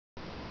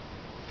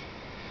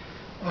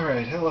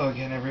Alright, hello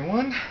again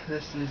everyone.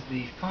 This is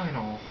the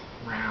final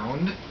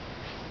round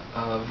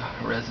of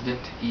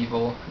Resident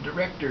Evil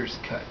Director's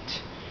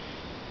Cut.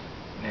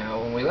 Now,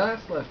 when we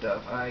last left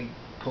off, I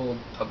pulled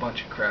a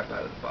bunch of crap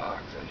out of the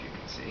box, as you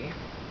can see.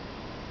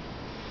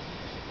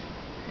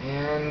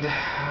 And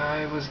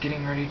I was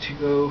getting ready to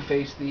go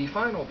face the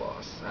final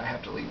boss. I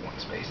have to leave one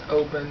space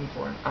open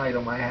for an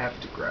item I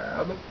have to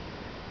grab.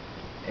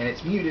 And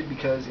it's muted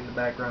because in the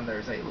background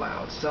there's a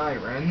loud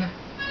siren,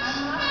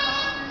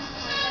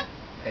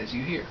 as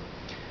you hear.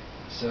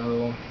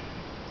 So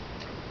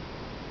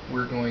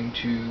we're going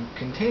to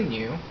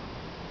continue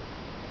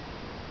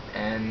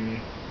and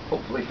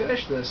hopefully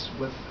finish this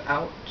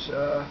without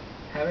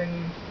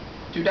having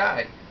to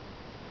die.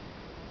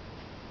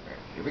 Alright,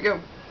 here we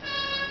go.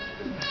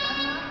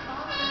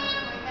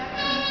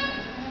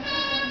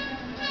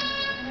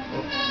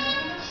 Oh.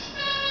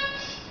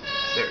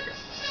 There we go.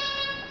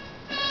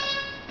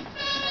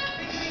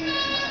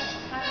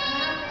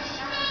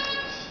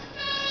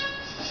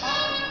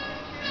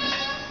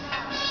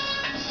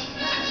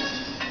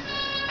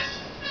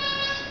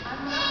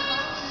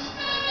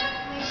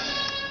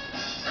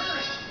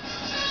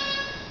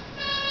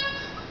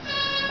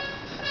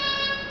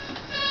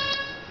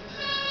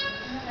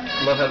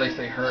 Love how they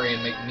say hurry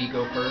and make me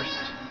go first.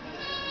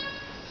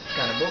 It's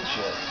kind of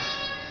bullshit.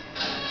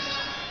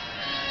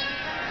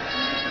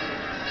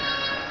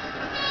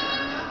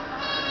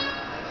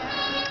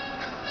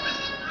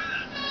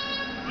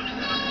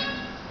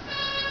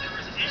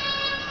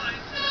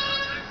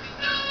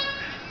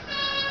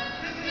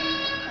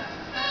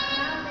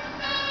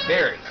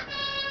 Barry,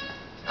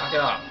 knock it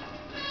off.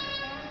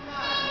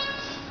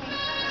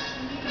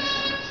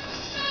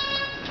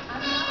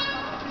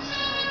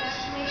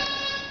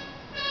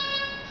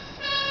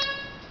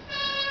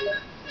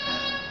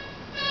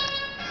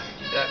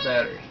 That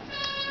battery.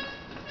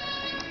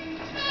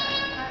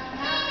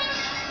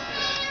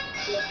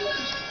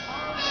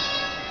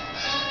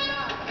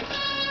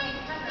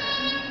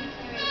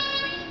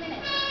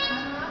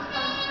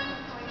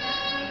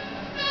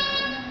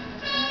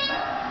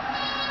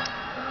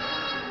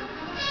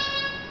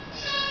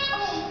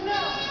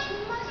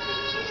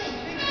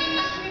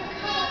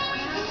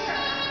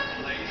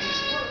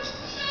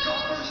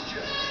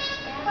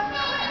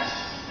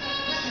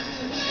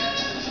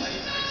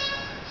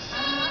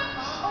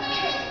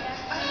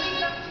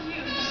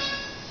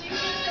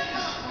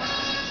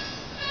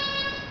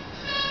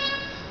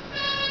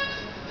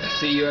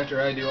 See you after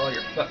I do all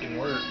your fucking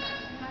work,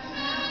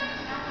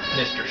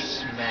 Mr.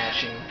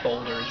 Smashing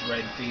Boulders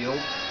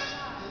Redfield.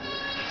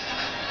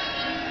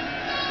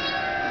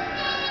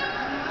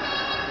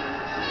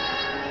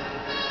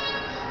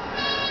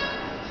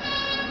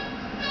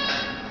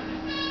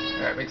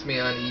 Alright, makes me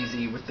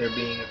uneasy with there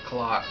being a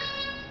clock.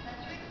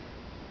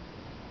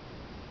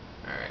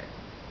 Alright.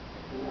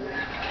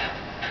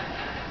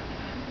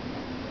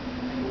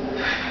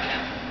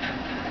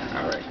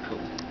 Alright,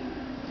 cool.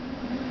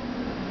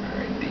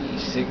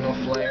 Signal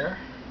flare.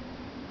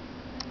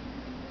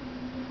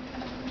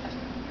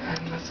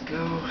 And let's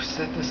go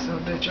set this son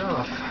of a bitch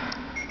off.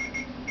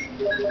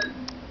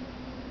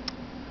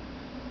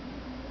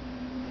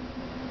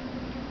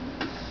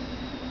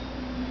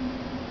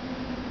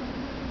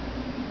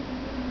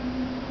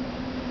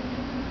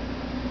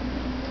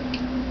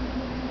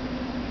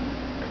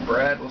 And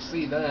Brad will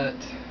see that.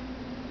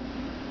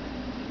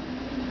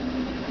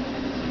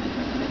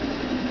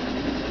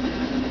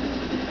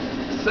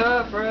 What's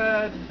up,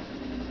 Brad?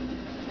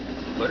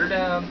 Put her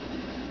down.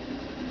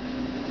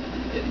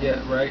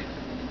 Yeah, right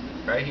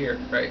here,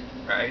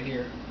 right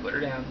here. Put her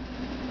down.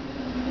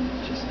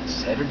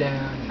 Just set her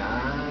down,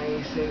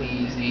 nice and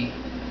easy.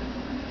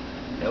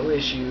 No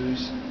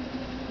issues.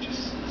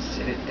 Just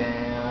sit it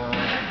down.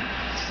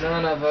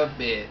 Son of a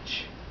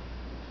bitch.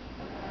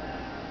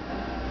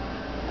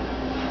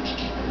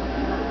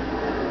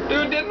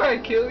 Dude, didn't I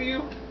kill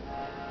you?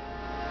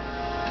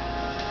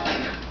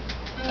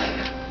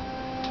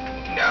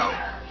 No.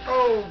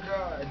 Oh,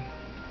 God.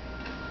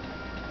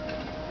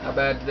 How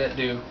bad did that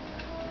do?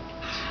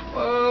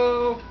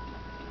 Whoa!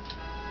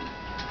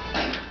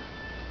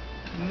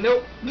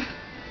 Nope.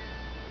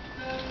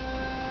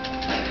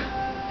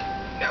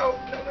 No!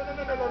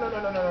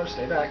 No!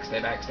 Stay back! Stay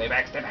back! Stay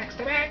back! Stay back!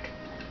 Stay back!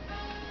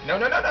 No!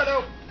 No! No!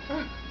 No!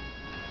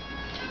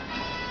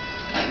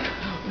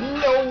 No!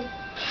 No!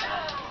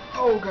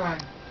 Oh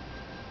God!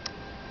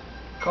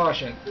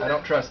 Caution! I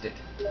don't trust it.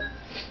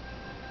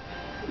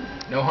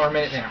 No harm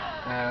in it now.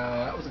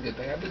 That was a good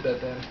thing. I did that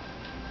then.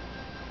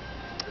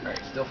 Alright,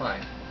 still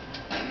fine.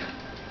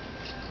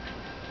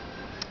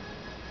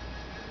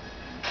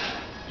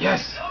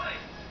 Yes!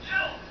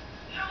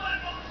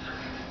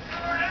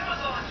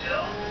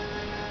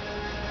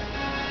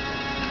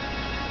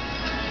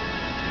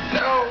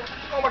 No!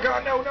 Oh my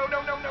God, no, no,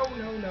 no, no, no,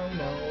 no, no,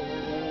 no.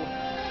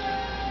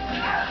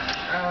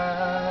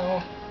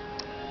 Ow.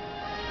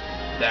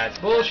 That's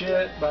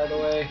bullshit, by the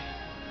way.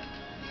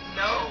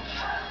 No!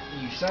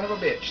 You son of a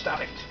bitch,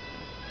 stop it.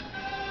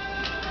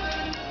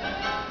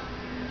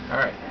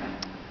 Alright.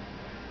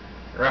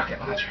 Rocket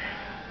launcher.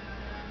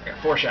 I got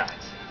 4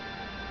 shots.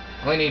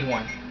 Only need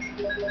 1.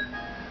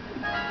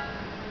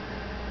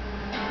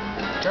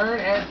 Turn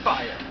and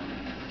fire.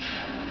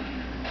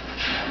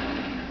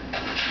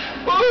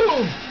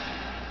 Boom!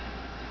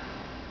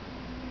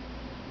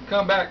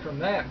 Come back from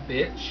that,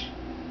 bitch.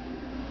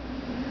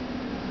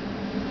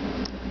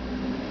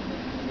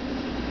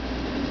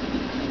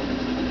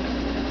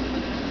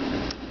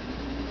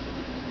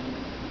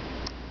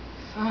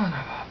 Son of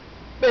a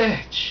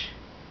bitch.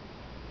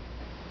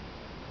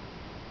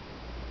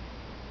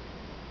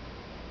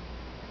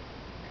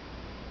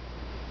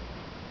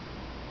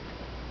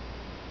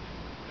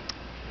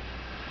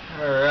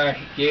 Alright,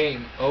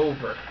 game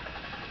over.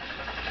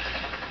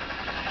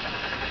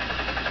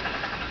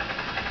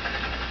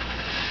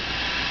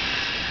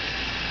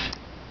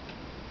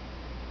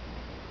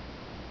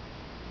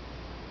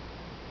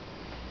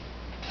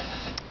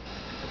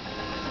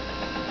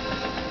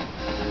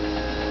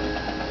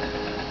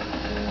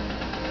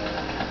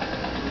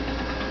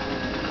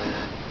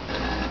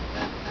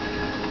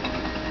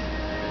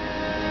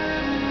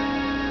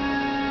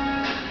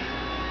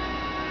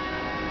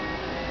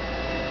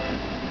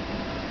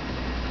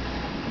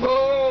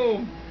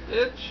 Boom,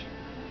 bitch.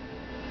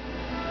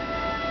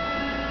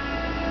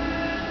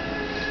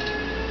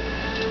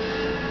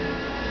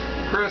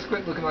 Chris,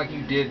 quit looking like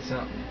you did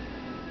something.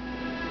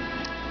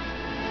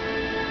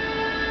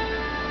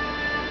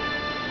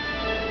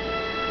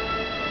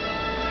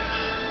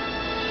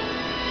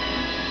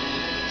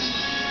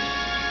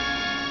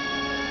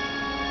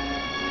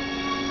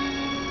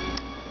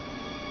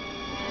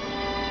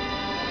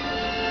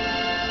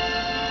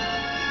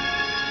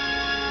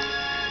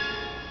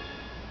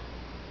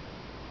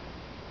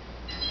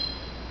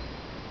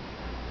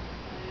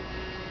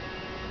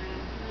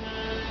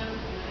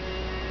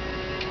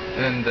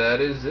 And that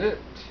is it.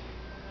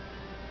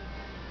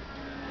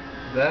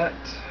 That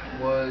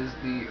was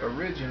the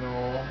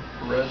original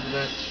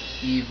Resident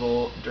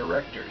Evil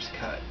Director's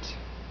Cut.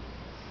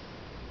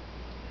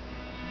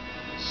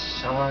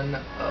 Son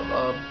of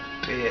a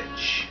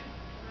bitch.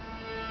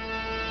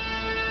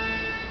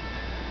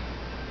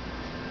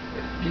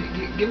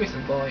 Give me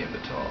some volume to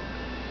talk.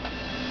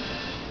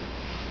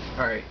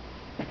 Alright.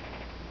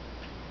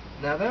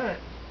 Now that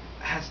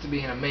has to be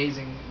an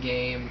amazing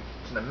game.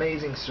 It's an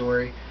amazing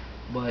story.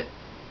 But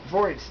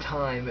for its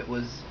time, it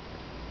was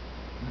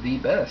the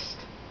best.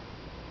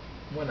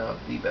 One of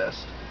the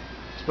best.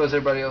 I suppose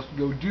everybody else would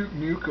go Duke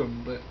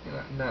Nukem, but you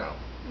know,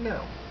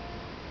 no.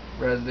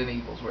 Resident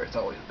Evil's where it's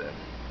always been.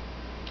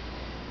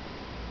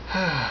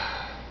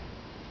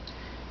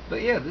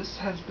 But yeah, this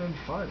has been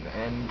fun,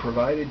 and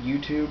provided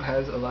YouTube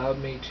has allowed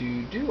me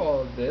to do all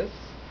of this,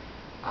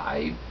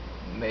 I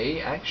may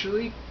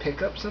actually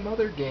pick up some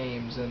other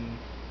games and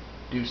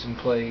do some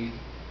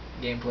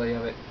gameplay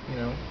of it, you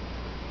know.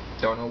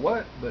 Don't know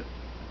what, but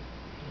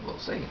we'll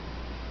see.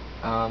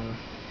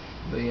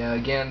 But yeah,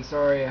 again,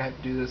 sorry I had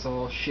to do this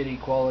all shitty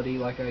quality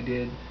like I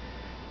did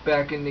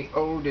back in the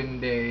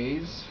olden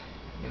days,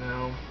 you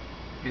know,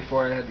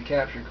 before I had the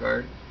capture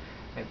card.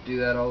 I have to do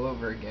that all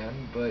over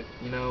again, but,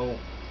 you know,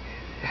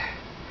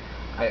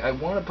 I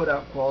want to put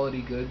out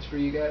quality goods for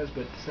you guys,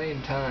 but at the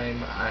same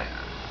time,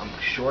 I'm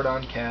short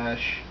on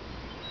cash,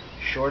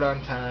 short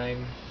on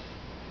time,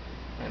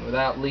 and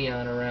without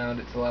Leon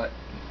around, it's a lot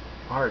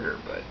harder,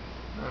 but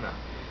I don't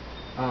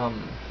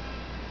know.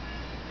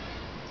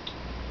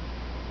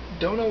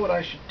 Don't know what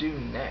I should do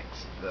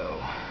next,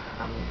 though.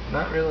 I'm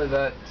not really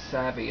that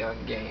savvy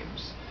on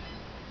games.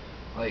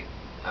 Like,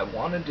 I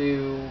want to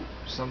do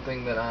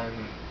something that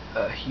I'm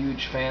a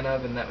huge fan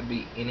of, and that would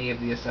be any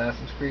of the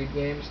Assassin's Creed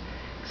games,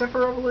 except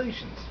for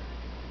Revelations.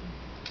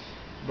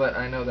 But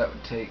I know that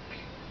would take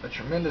a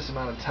tremendous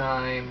amount of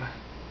time,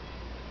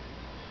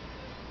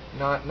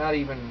 not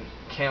even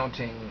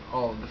counting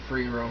all of the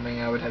free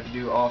roaming I would have to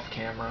do off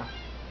camera.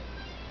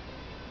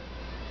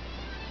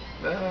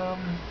 But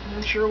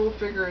I'm sure we'll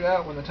figure it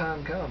out when the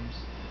time comes.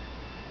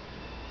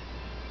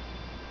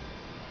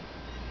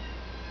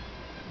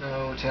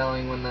 No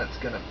telling when that's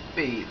gonna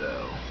be,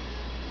 though.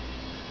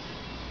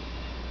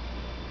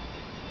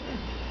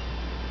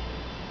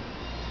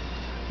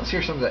 Let's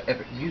hear some of that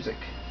epic music.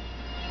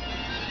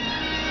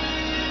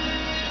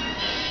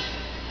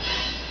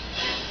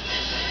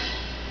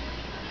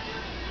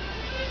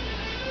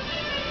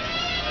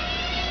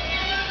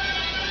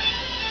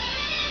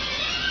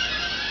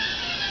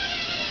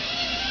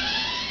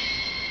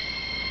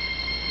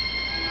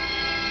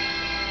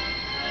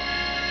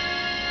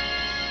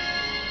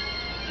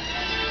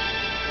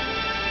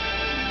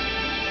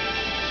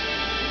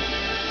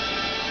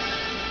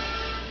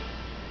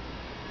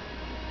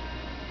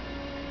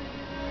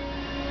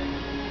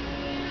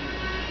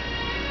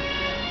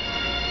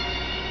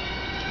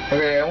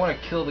 Okay, I want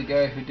to kill the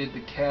guy who did the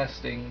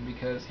casting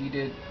because he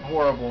did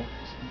horrible.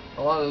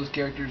 A lot of those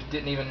characters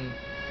didn't even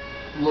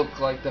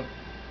look like the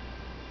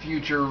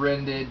future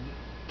rendered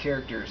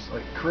characters.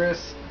 Like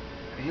Chris,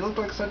 he looked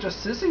like such a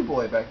sissy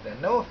boy back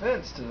then. No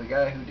offense to the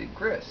guy who did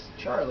Chris.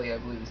 Charlie, I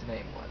believe his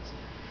name was.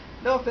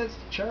 No offense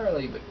to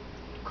Charlie, but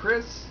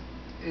Chris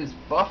is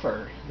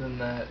buffer than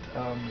that.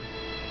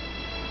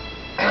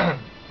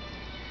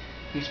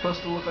 He's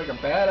supposed to look like a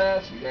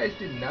badass. You guys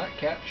did not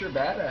capture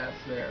badass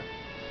there.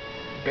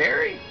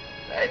 Barry,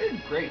 I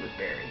did great with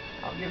Barry.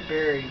 I'll give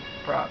Barry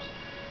props.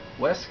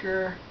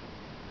 Wesker,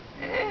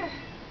 yeah,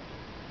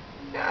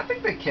 I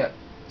think they kept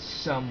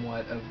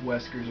somewhat of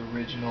Wesker's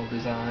original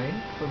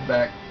design from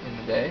back in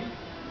the day,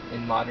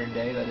 in modern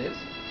day, that is.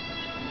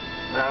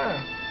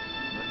 Ah,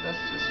 but that's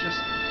just.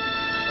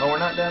 Oh, we're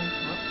not done.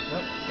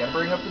 Nope. Gotta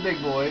bring up the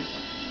big boys.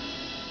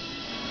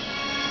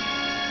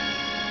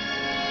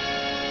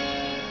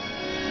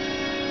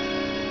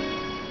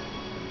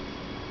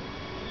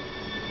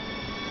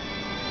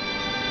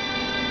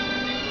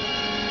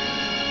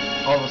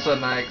 All of a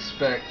sudden I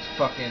expect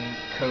fucking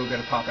Koga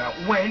to pop out.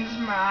 When's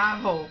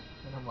Marvel?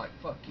 And I'm like,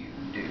 fuck you,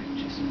 dude.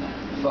 Just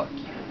fuck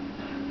you.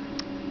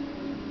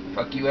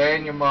 Fuck you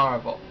and your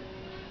Marvel.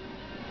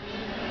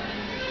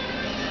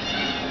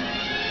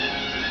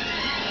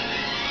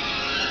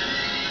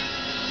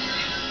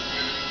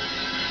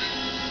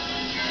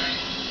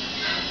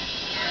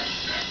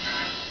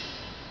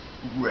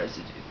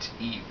 Resident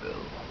Evil.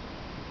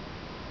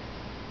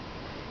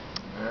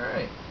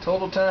 Alright,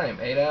 total time,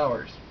 8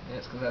 hours.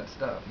 Yes, because that's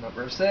stuff.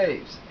 Number of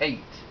saves, 8.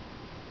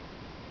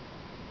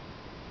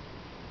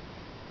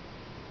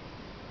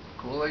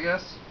 Cool, I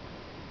guess.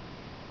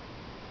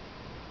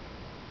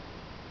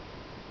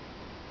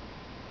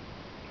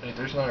 Wait,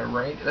 there's not a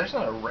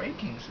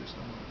ranking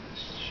system of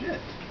this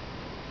shit.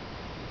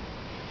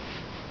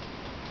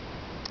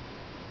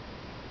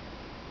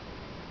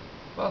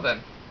 Well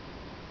then.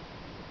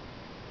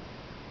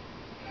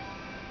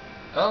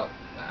 Oh,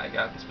 I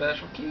got the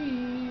special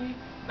key.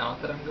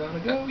 Not that I'm gonna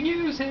go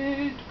use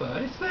it,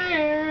 but it's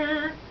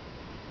there.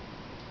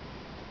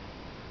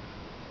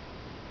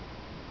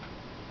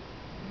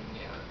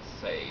 Yeah,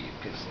 let's save,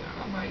 because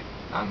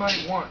I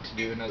might want to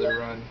do another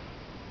run.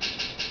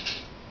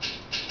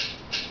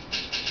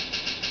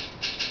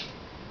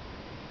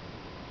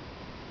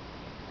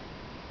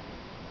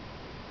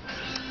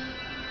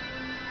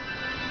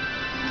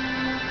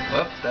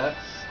 Well, that's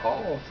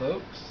all,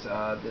 folks.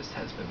 This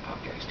has been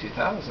PunkX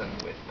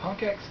 2000 with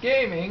PunkX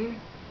Gaming,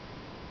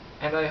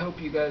 and I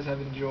hope you guys have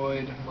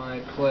enjoyed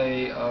my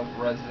play of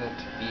Resident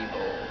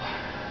Evil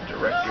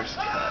Director's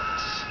Cut.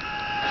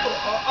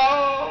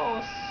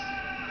 Oh,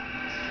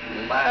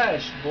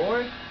 slash,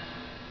 boy.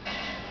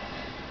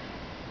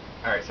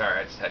 Alright, sorry,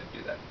 I just had to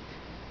do that.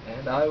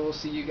 And I will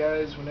see you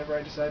guys whenever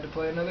I decide to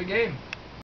play another game.